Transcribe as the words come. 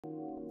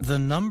The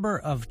number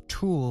of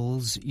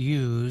tools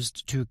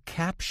used to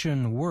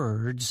caption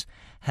words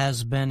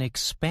has been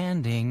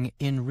expanding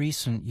in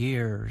recent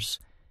years.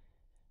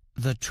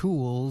 The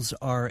tools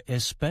are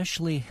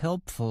especially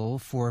helpful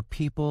for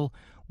people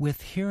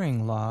with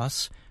hearing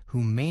loss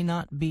who may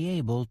not be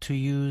able to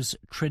use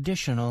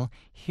traditional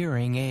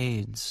hearing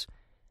aids.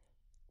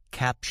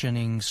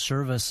 Captioning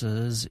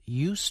services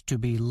used to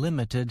be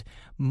limited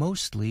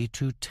mostly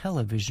to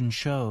television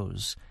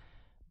shows,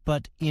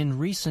 but in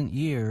recent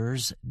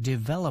years,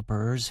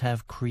 developers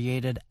have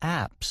created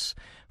apps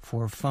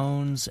for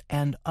phones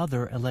and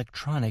other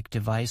electronic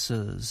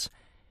devices.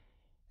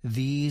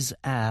 These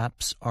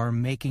apps are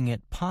making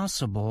it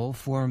possible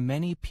for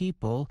many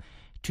people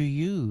to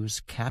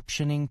use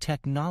captioning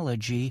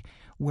technology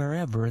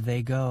wherever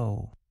they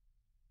go.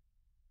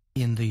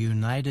 In the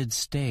United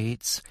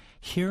States,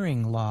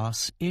 hearing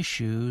loss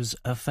issues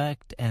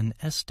affect an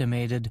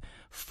estimated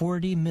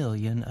 40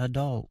 million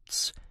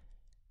adults.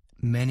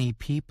 Many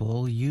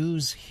people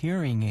use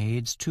hearing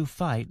aids to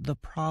fight the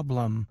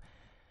problem,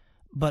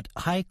 but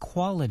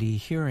high-quality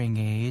hearing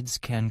aids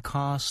can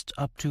cost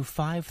up to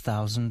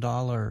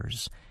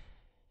 $5,000.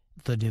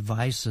 The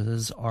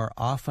devices are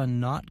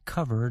often not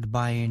covered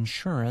by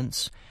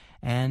insurance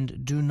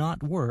and do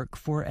not work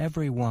for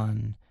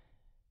everyone.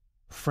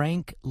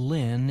 Frank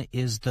Lynn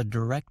is the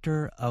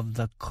director of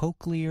the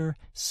Cochlear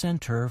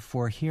Center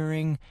for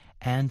Hearing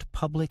and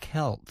Public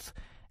Health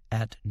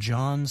at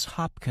Johns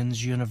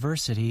Hopkins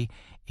University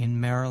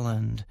in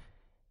Maryland.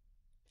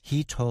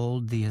 He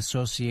told the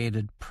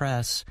Associated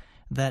Press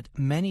that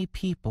many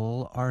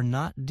people are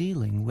not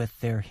dealing with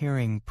their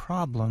hearing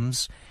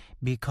problems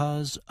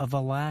because of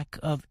a lack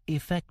of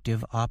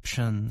effective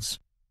options.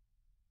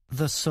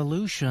 The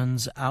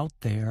solutions out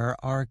there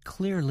are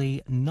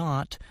clearly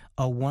not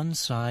a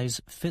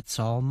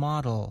one-size-fits-all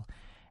model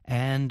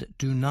and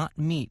do not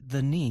meet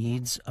the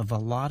needs of a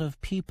lot of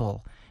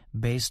people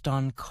based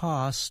on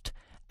cost,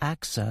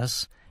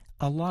 access,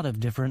 a lot of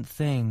different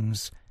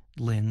things,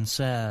 Lynn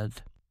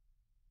said.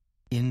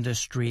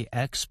 Industry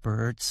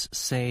experts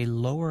say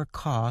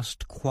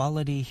lower-cost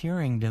quality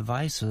hearing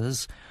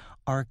devices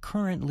are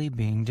currently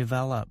being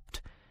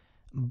developed,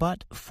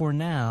 but for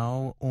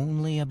now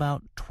only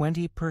about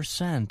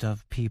 20%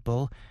 of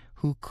people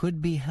who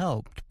could be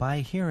helped by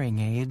hearing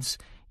aids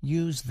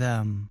use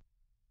them.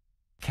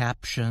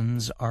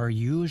 Captions are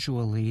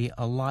usually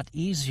a lot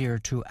easier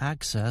to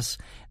access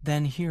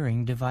than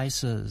hearing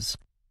devices.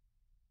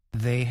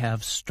 They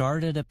have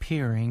started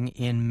appearing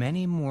in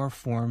many more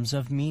forms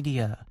of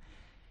media.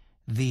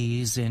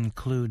 These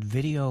include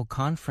video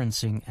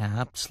conferencing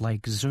apps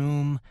like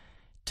Zoom,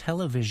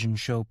 television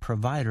show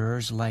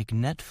providers like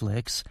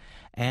Netflix,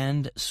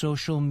 and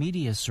social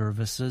media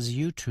services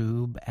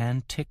YouTube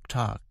and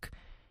TikTok.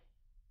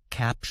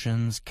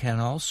 Captions can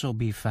also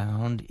be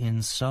found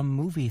in some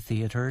movie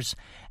theaters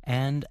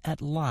and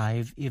at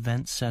live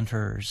event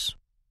centers.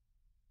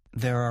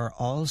 There are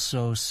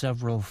also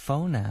several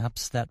phone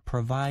apps that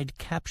provide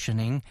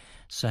captioning,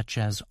 such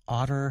as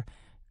Otter,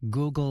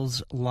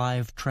 Google's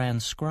Live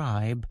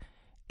Transcribe,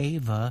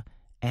 Ava,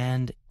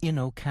 and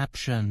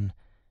InnoCaption.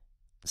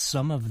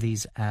 Some of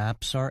these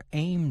apps are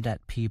aimed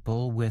at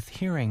people with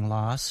hearing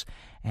loss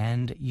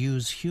and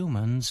use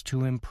humans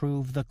to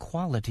improve the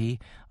quality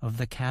of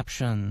the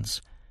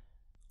captions.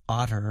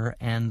 Otter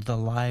and the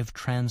Live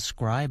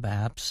Transcribe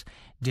apps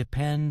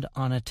depend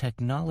on a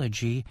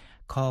technology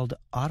called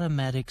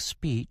automatic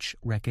speech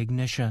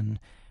recognition,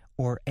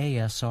 or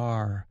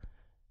ASR.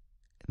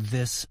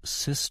 This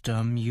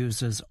system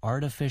uses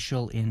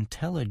artificial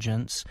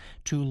intelligence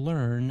to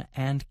learn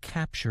and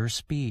capture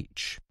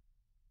speech.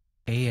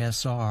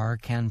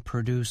 ASR can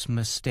produce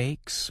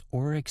mistakes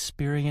or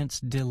experience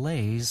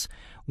delays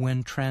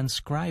when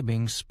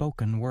transcribing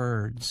spoken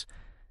words.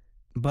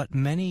 But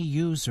many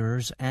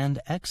users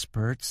and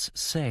experts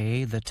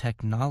say the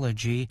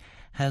technology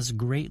has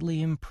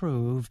greatly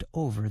improved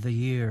over the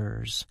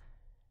years.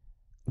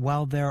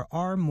 While there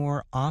are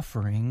more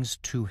offerings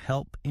to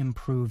help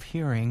improve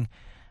hearing,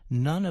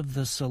 none of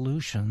the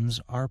solutions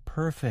are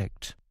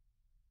perfect.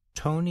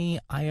 Toni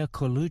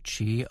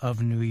Iacolucci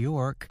of New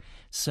York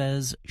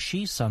says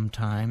she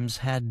sometimes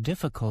had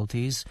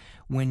difficulties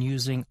when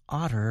using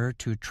Otter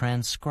to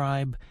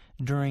transcribe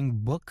during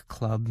book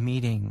club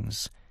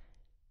meetings.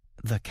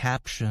 The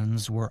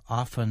captions were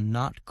often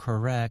not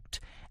correct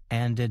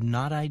and did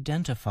not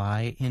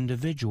identify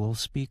individual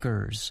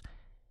speakers.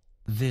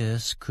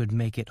 This could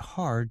make it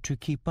hard to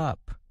keep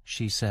up,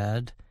 she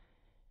said.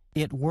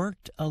 It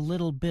worked a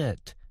little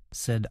bit,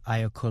 said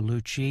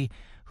Iacolucci,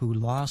 who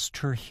lost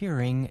her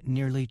hearing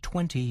nearly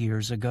 20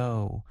 years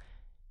ago.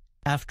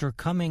 After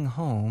coming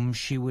home,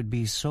 she would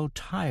be so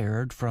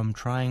tired from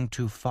trying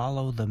to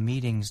follow the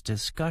meeting's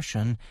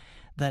discussion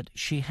that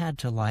she had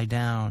to lie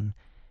down.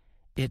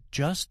 It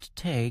just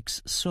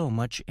takes so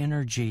much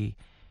energy,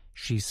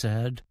 she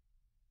said.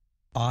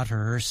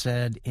 Otter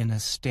said in a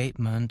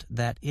statement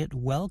that it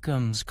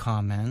welcomes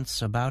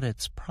comments about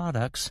its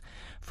products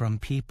from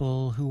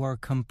people who are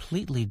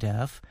completely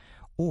deaf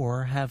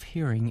or have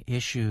hearing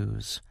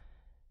issues.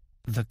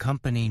 The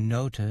company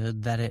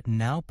noted that it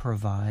now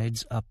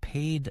provides a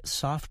paid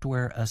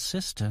software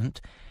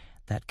assistant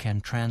that can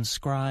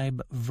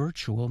transcribe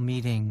virtual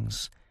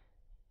meetings.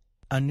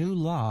 A new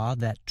law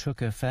that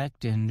took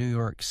effect in New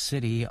York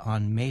City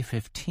on May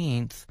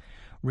 15th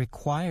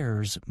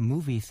requires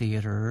movie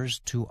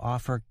theaters to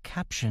offer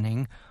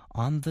captioning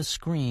on the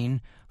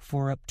screen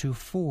for up to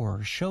 4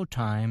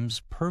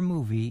 showtimes per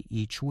movie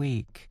each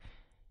week.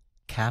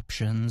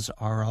 Captions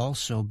are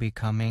also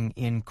becoming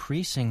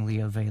increasingly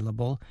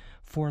available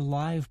for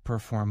live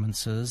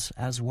performances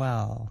as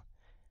well.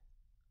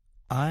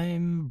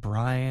 I'm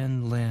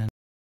Brian Lynn.